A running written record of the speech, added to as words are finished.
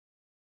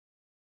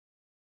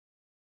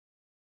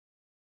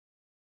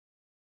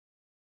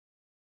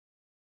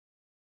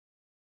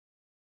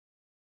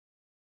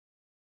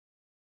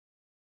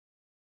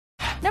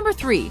Number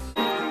 3.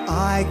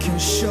 I can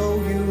show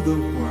you the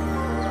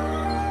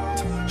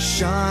world,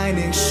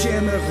 shining,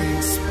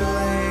 shimmering,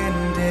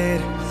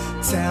 splendid.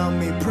 Tell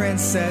me,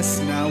 princess,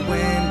 now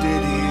when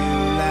did you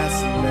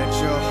last let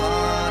your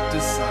heart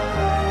decide?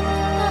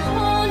 A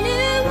whole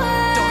new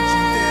world. Don't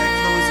you dare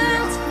close your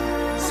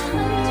eyes.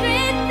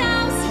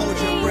 100,000 Hold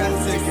your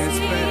breath, it gets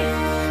better.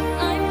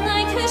 I'm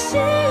like a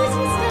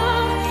shooting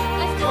star.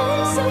 I've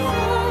come so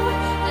far.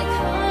 I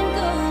can't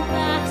go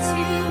back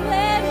to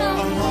where I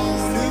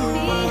used to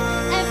be.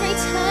 Every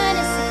turn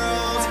is a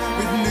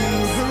With new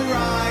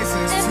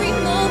horizons, every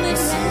moment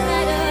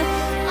better.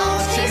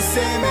 I'll chase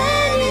them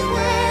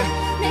anywhere.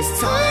 There's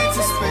time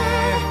to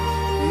spare.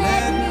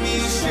 let me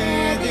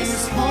share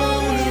this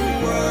whole new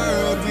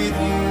world with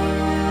you.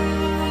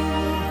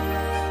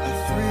 A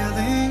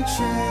thrilling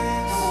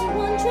chase A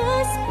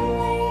wondrous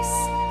place.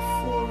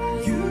 for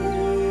you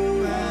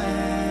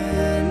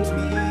and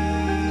me.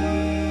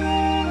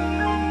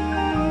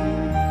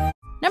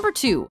 Number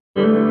 2.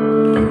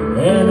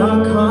 And I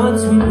can't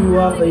sweep you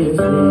off of your feet.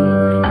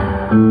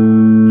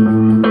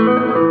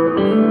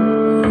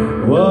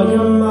 Well,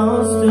 your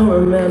mouth still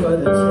remember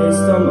the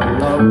taste of my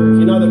love. If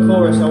you know the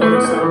chorus, I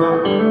want to sound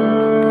out.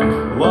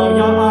 Well,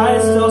 your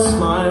eyes still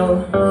smile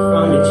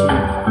from your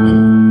cheek.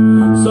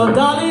 So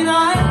darling, I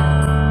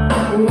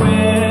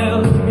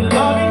will be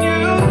loving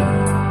you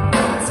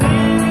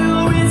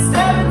till we're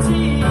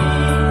 17.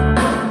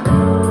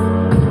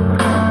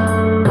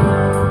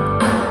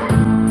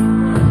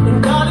 And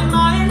darling,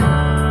 my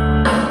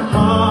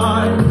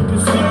heart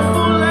is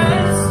beautiful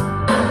as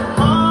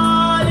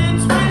heart in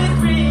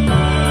 23.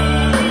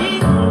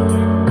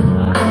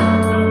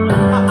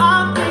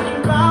 I'm thinking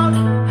about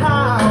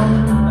how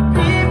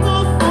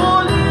people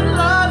fall in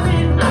love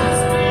in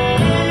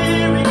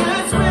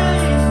mysterious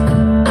ways.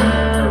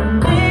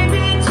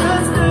 Maybe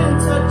just a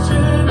touch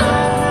of your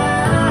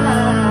hand.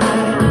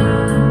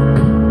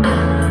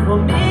 Well,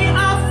 me,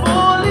 I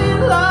fall in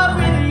love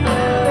with you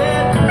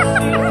every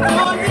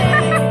single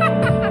day.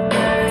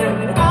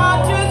 And I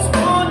just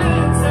wanna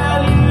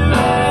tell you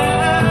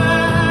that.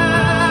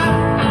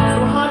 So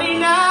honey,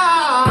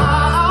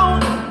 now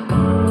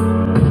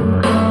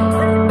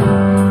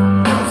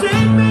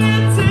take me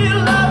into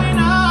your loving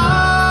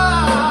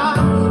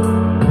arms.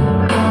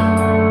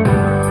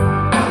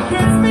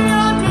 Kiss me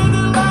under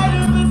the light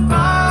of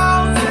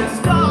 1,000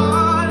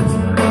 stars.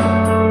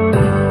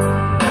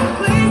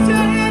 Place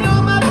your hand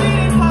on my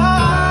beating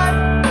heart.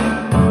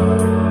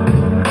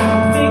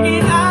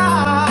 Thinking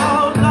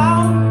out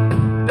loud,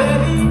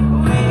 baby,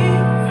 we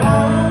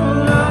found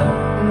love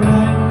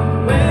right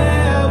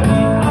where we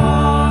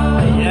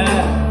are.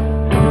 Yeah.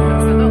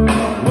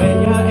 When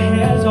your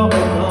hair's all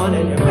gone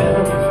and your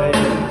memory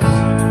fades,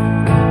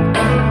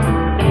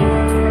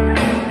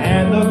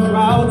 and the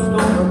crowds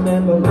don't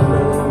remember your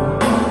name.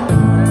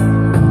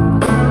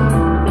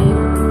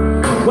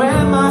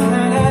 When my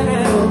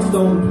hands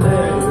don't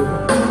play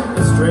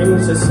the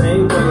strings the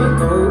same way,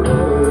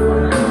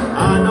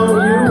 I know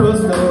you will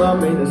still love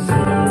me the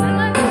same.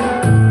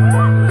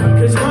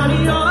 'Cause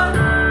honey, your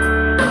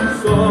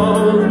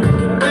soul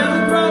can never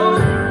grow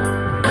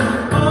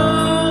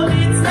old,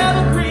 it's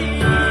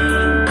evergreen.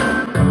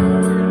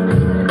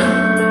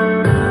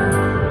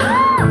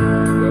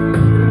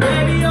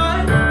 Baby, your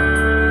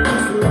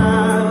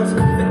smile's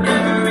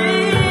forever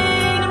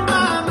in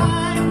my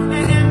mind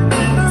and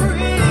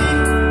memory.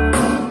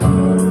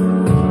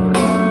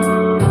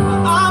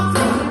 I'm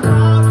thinking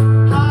about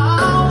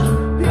how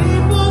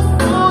people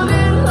fall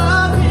in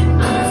love in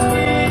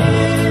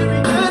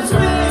mysterious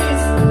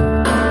ways.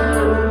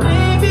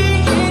 Maybe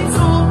it's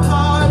all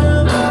part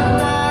of the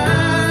plan.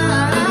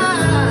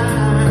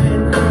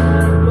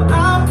 But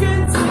I'll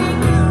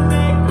continue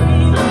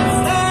making the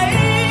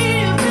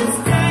same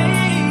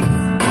mistakes.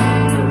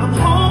 I'm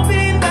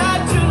hoping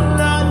that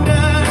you'll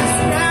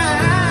understand.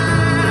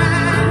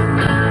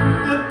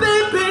 But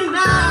baby,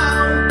 now.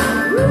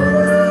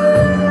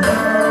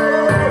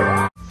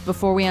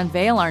 Before we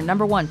unveil our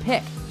number 1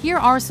 pick, here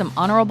are some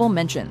honorable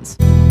mentions.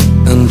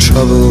 and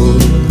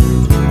trouble,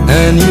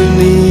 and you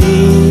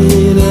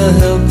need a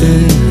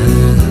helping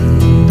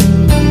hand,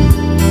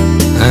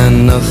 and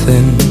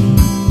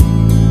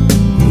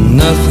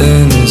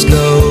nothing's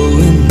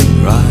going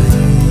right.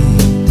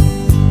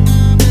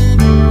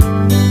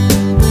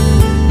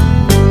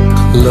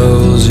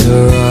 Close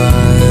your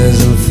eyes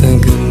and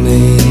think of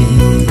me,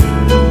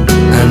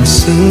 and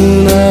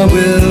soon I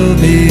will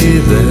be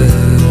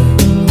there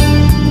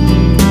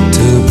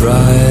to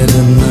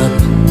brighten up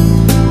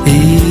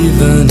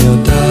even your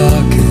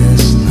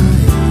darkest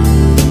night.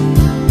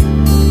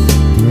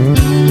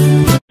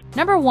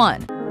 Number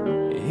 1.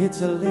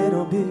 It's a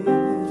little bit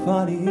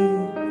funny,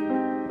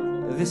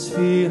 this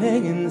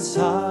feeling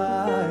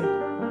inside.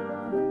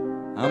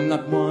 I'm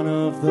not one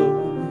of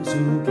those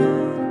who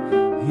can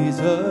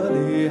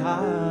easily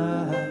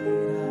hide.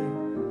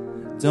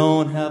 I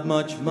don't have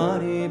much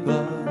money,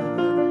 but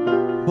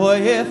boy,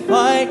 if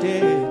I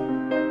did,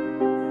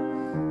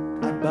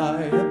 I'd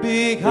buy a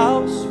big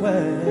house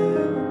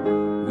where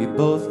we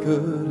both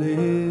could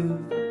live.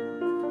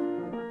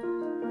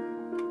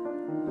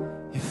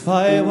 if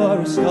I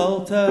were a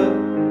sculptor,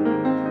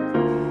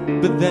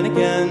 but then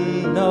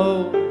again,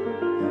 no,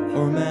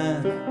 or a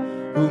man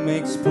who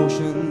makes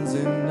potions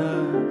in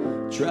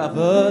a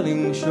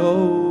traveling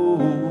show.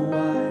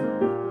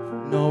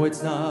 I know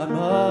it's not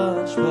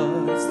much,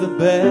 but it's the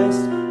best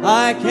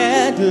I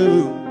can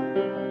do.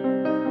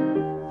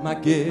 My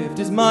gift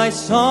is my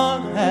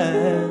song,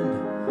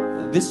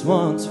 and this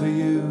one's for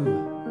you.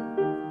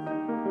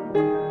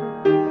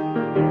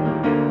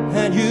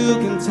 And you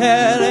can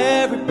tell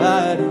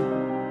everybody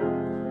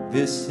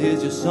this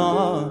is your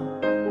song.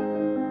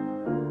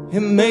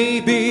 It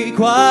may be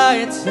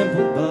quite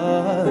simple,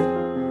 but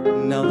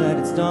now that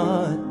it's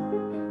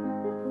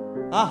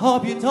done, I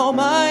hope you don't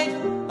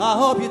mind, I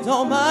hope you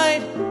don't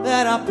mind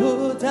that I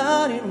put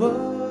down in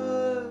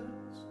words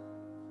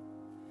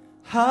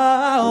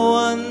how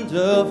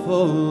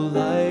wonderful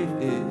life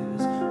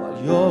is while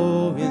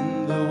you're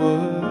in the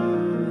world.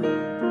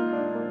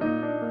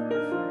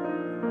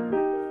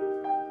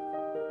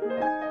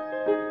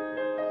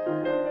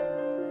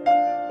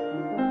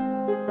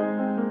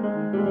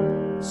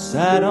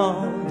 Sat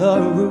on the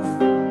roof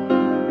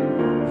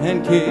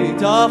and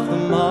kicked off the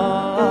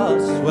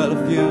moss. Well,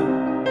 a few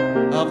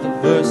of the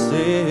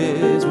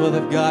verses, well,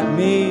 they've got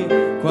me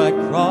quite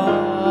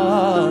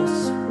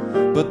cross,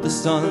 but the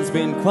sun's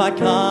been quite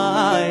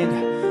kind.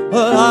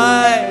 Well,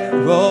 I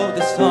wrote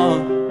this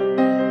song.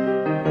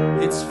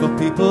 It's for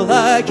people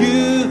like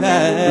you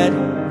that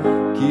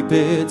keep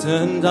it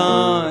turned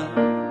on.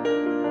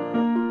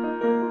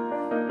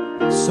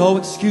 So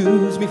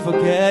excuse me for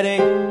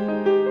getting,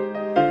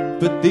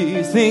 but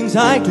these things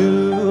I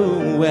do,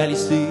 well, you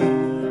see,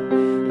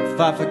 if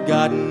I've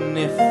forgotten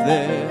if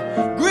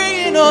they're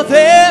green or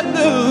they're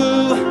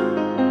blue,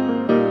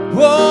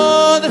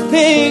 oh, the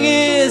thing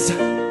is,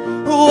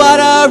 what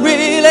I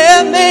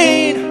really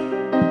mean,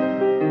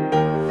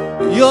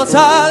 yours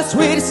are the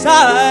sweetest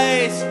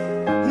eyes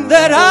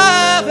that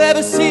I've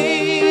ever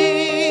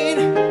seen.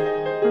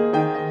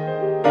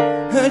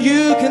 And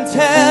you can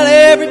tell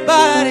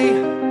everybody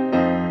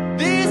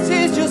this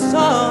is your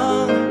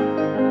song.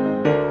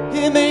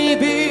 It may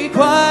be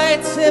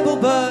quite simple,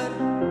 but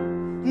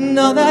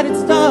now that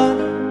it's done,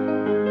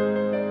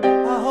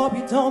 I hope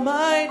you don't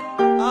mind,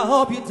 I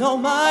hope you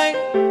don't mind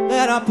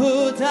that I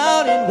put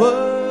down in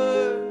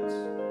words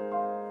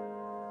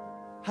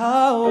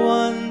how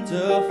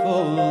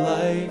wonderful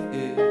life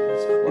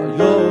is while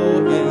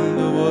you're in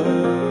the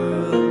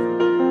world.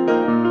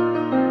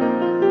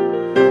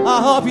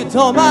 I hope you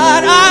don't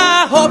mind,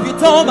 I hope you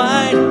don't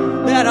mind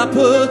that I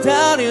put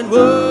down in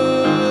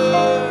words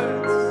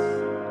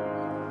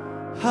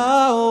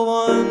how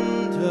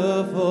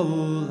wonderful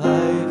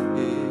life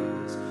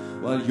is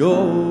while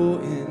you're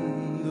in